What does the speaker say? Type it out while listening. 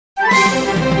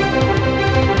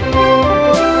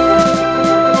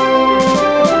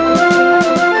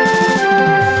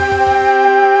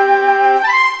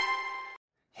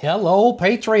Hello,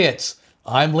 Patriots.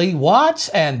 I'm Lee Watts,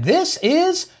 and this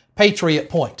is Patriot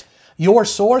Point, your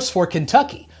source for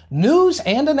Kentucky news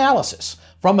and analysis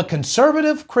from a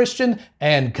conservative, Christian,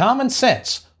 and common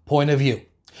sense point of view.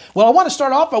 Well, I want to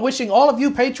start off by wishing all of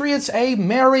you Patriots a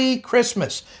Merry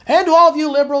Christmas. And to all of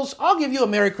you liberals, I'll give you a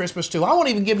Merry Christmas too. I won't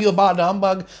even give you a bah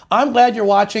humbug. I'm glad you're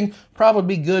watching.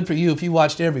 Probably be good for you if you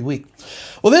watched every week.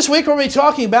 Well, this week we're going to be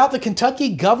talking about the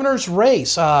Kentucky governor's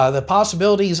race, the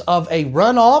possibilities of a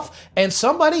runoff, and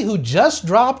somebody who just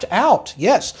dropped out.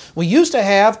 Yes, we used to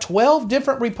have 12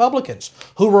 different Republicans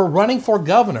who were running for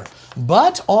governor.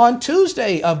 But on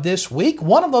Tuesday of this week,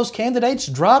 one of those candidates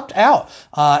dropped out,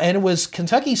 and it was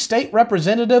Kentucky State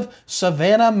Representative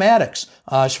Savannah Maddox.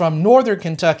 She's from Northern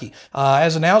Kentucky,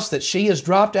 has announced that she has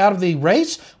dropped out of the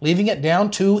race, leaving it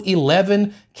down to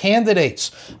 11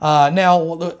 candidates.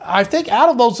 Now, I think out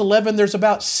of those 11, there's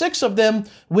about 6 of them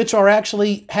which are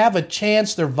actually have a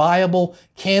chance, they're viable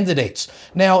candidates.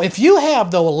 Now, if you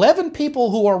have, though, 11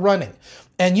 people who are running,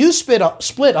 and you split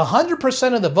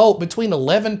 100% of the vote between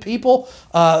 11 people,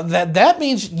 that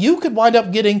means you could wind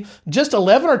up getting just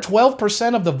 11 or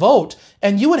 12% of the vote,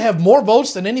 and you would have more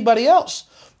votes than anybody else.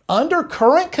 Under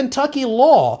current Kentucky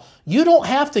law, you don't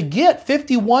have to get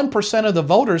 51% of the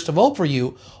voters to vote for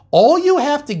you. All you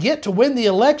have to get to win the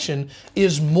election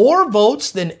is more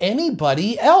votes than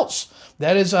anybody else.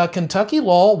 That is Kentucky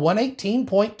Law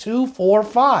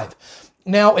 118.245.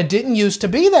 Now, it didn't used to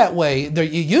be that way.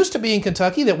 It used to be in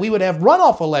Kentucky that we would have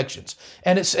runoff elections,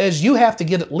 and it says you have to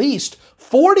get at least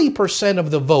 40%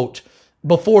 of the vote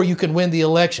before you can win the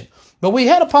election. But we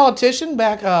had a politician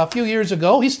back a few years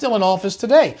ago, he's still in office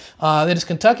today, that is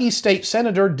Kentucky State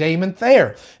Senator Damon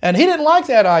Thayer. And he didn't like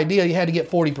that idea you had to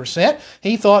get 40%.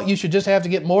 He thought you should just have to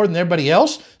get more than everybody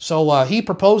else. So he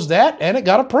proposed that, and it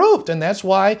got approved. And that's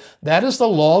why that is the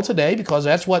law today, because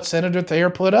that's what Senator Thayer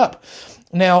put up.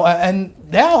 Now,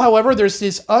 however, there's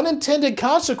this unintended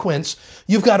consequence.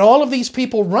 You've got all of these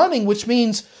people running, which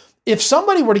means if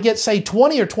somebody were to get, say,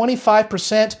 20 or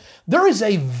 25%, there is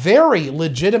a very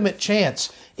legitimate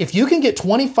chance, if you can get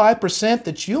 25%,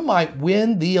 that you might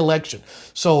win the election.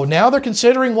 So now they're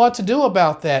considering what to do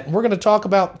about that. And we're going to talk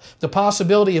about the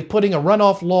possibility of putting a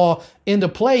runoff law into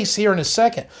place here in a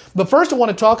second. But first I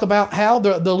want to talk about how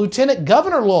the lieutenant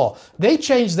governor law, they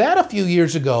changed that a few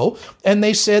years ago, and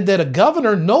they said that a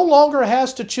governor no longer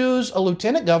has to choose a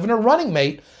lieutenant governor running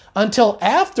mate until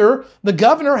after the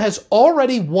governor has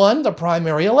already won the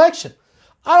primary election.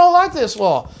 I don't like this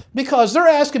law because they're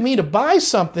asking me to buy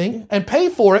something and pay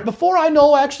for it before I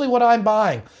know actually what I'm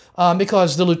buying.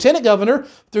 Because the lieutenant governor,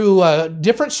 through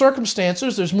different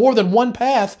circumstances, there's more than one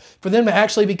path for them to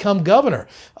actually become governor.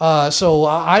 So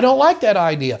I don't like that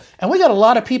idea. And we got a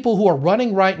lot of people who are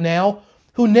running right now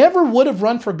who never would have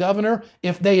run for governor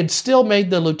if they had still made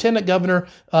the lieutenant governor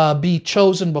be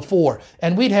chosen before.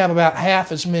 And we'd have about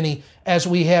half as many as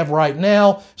we have right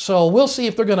now. So we'll see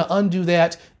if they're going to undo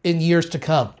that in years to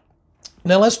come.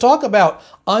 Now let's talk about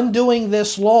undoing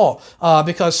this law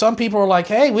because some people are like,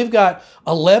 hey, we've got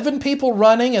 11 people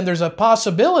running and there's a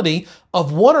possibility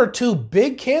of 1 or 2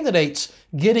 big candidates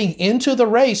getting into the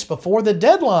race before the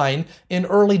deadline in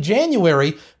early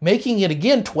January, making it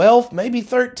again 12, maybe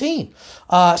 13.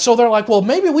 So they're like, well,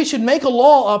 maybe we should make a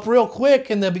law up real quick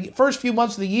in the first few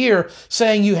months of the year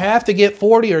saying you have to get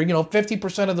 40 or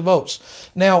 50% of the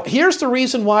votes. Now, here's the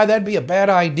reason why that'd be a bad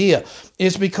idea,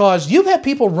 is because you've had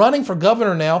people running for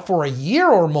governor now for a year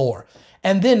or more.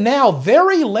 And then now,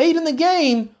 very late in the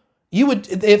game,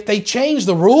 if they change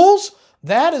the rules,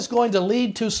 that is going to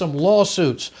lead to some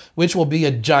lawsuits, which will be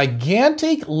a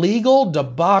gigantic legal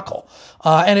debacle.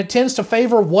 And it tends to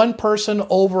favor one person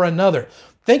over another.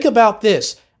 Think about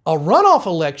this. A runoff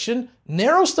election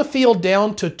narrows the field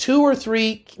down to 2 or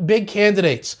 3 big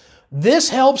candidates. This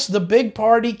helps the big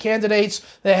party candidates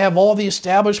that have all the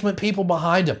establishment people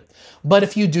behind them. But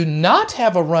if you do not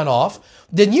have a runoff,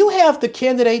 then you have the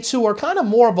candidates who are kind of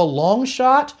more of a long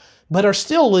shot, but are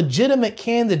still legitimate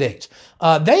candidates.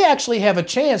 They actually have a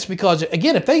chance because,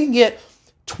 again, if they can get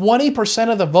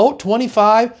 20% of the vote,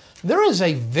 25, there is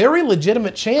a very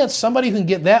legitimate chance somebody who can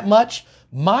get that much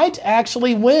might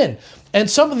actually win. And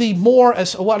some of the more,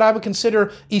 as what I would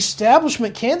consider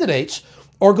establishment candidates,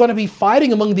 are going to be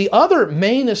fighting among the other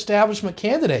main establishment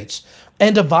candidates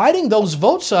and dividing those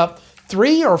votes up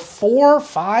 3 or 4 or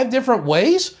 5 different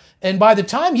ways. And by the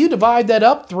time you divide that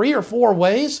up 3 or 4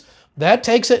 ways, that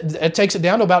takes it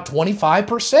down to about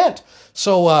 25%.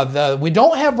 So we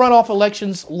don't have runoff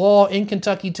elections law in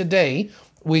Kentucky today.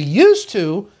 We used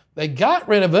to, They got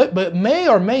rid of it, but it may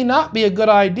or may not be a good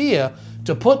idea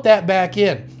to put that back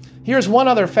in. Here's one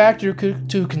other factor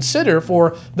to consider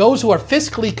for those who are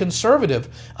fiscally conservative.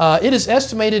 It is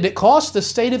estimated it costs the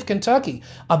state of Kentucky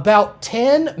about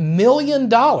 $10 million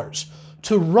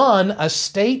to run a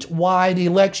statewide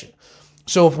election.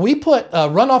 So if we put a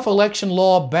runoff election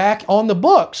law back on the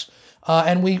books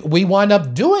and we wind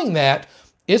up doing that,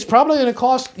 it's probably going to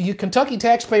cost you Kentucky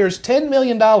taxpayers $10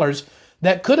 million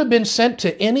that could have been sent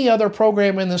to any other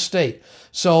program in the state.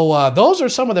 So those are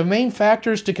some of the main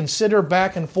factors to consider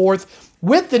back and forth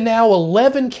with the now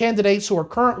 11 candidates who are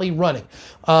currently running.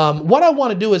 What I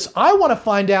want to do is I want to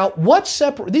find out what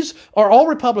these are all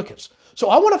Republicans. So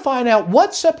I want to find out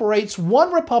what separates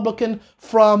one Republican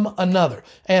from another.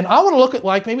 And I want to look at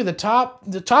like maybe the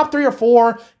top 3 or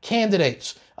 4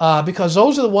 candidates because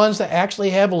those are the ones that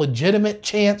actually have a legitimate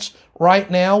chance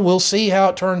right now. We'll see how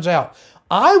it turns out.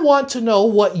 I want to know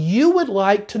what you would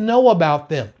like to know about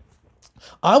them.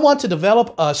 I want to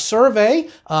develop a survey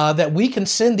that we can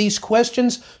send these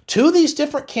questions to these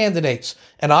different candidates.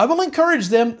 And I will encourage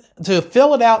them to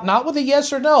fill it out, not with a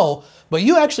yes or no, but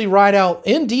you actually write out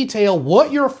in detail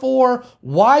what you're for,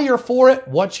 why you're for it,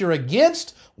 what you're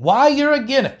against, why you're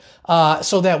against it,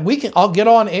 so that I'll get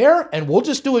on air and we'll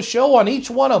just do a show on each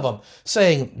one of them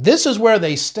saying this is where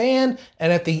they stand.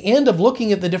 And at the end of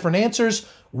looking at the different answers,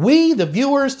 we, the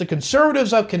viewers, the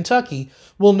conservatives of Kentucky,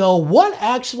 will know what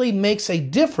actually makes a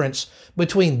difference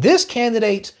between this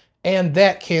candidate and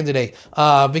that candidate.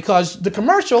 Because the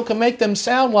commercial can make them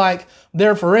sound like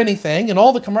they're for anything, and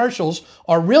all the commercials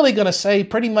are really going to say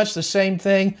pretty much the same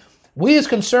thing. We as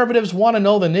conservatives want to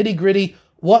know the nitty-gritty,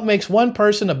 what makes one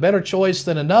person a better choice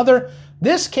than another.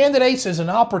 This candidate is an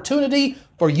opportunity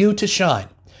for you to shine.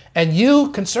 And you,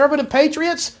 conservative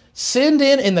patriots, send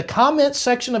in the comments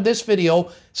section of this video,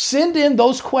 send in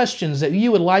those questions that you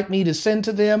would like me to send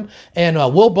to them, and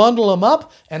we'll bundle them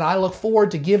up, and I look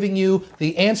forward to giving you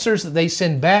the answers that they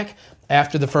send back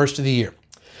after the first of the year.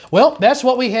 Well, that's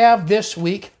what we have this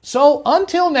week. So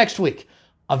until next week,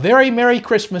 a very Merry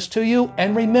Christmas to you,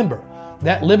 and remember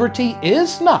that liberty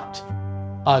is not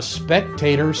a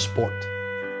spectator sport.